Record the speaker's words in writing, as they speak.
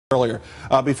earlier.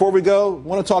 Before we go, I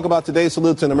want to talk about today's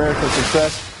salutes in American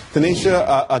success.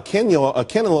 Tanisha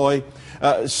Akinloye,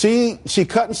 she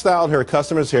cut and styled her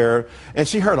customers' hair, and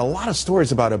she heard a lot of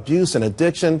stories about abuse and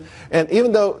addiction. And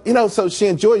even though, so she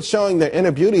enjoyed showing their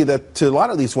inner beauty that to a lot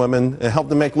of these women and helped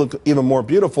them make look even more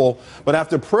beautiful. But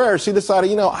after prayer, she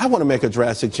decided, I want to make a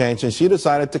drastic change, and she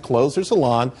decided to close her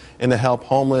salon and to help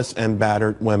homeless and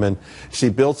battered women. She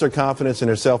builds her confidence and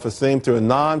her self-esteem through a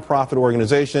non-profit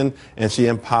organization, and she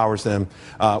empowers them.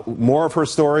 More of her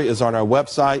story is on our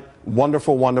website.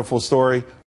 Wonderful, wonderful story.